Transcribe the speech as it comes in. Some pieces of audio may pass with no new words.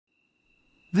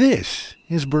This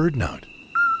is BirdNote.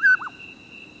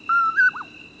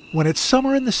 When it's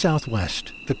summer in the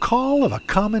southwest, the call of a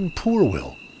common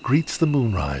poorwill greets the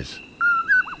moonrise.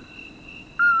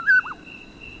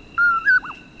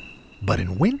 But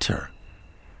in winter,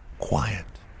 quiet.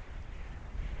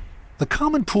 The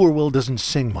common poorwill doesn't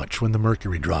sing much when the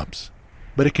mercury drops,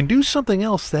 but it can do something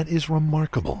else that is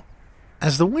remarkable.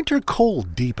 As the winter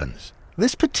cold deepens,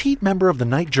 this petite member of the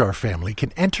nightjar family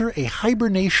can enter a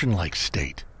hibernation-like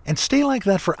state and stay like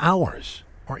that for hours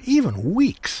or even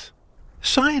weeks.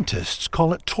 Scientists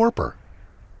call it torpor.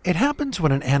 It happens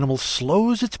when an animal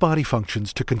slows its body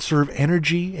functions to conserve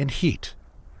energy and heat.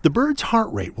 The bird's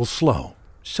heart rate will slow,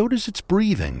 so does its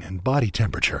breathing and body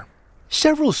temperature.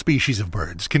 Several species of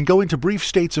birds can go into brief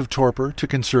states of torpor to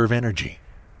conserve energy.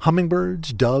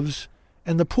 Hummingbirds, doves,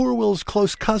 and the poorwill's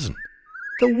close cousin,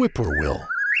 the whippoorwill.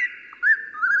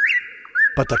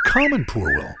 But the common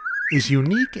poorwill is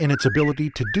unique in its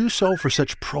ability to do so for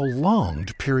such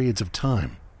prolonged periods of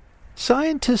time.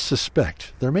 Scientists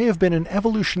suspect there may have been an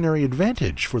evolutionary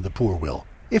advantage for the poorwill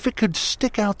if it could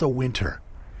stick out the winter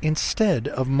instead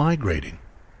of migrating.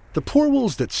 The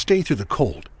poorwills that stay through the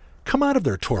cold come out of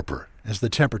their torpor as the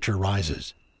temperature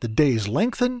rises. The days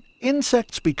lengthen,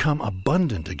 insects become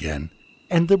abundant again,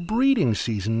 and the breeding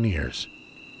season nears.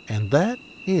 And that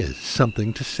is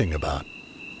something to sing about.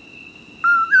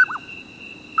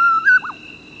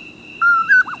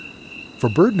 For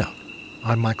BirdNote,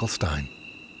 I'm Michael Stein.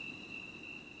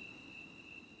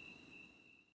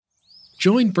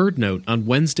 Join BirdNote on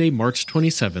Wednesday, March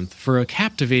 27th for a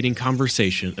captivating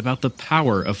conversation about the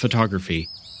power of photography.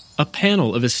 A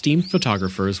panel of esteemed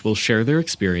photographers will share their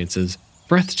experiences,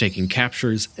 breathtaking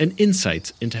captures, and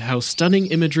insights into how stunning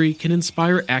imagery can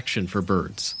inspire action for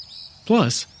birds.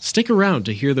 Plus, stick around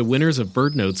to hear the winners of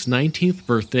BirdNote's 19th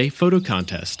birthday photo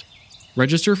contest.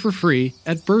 Register for free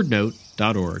at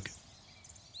birdnote.org.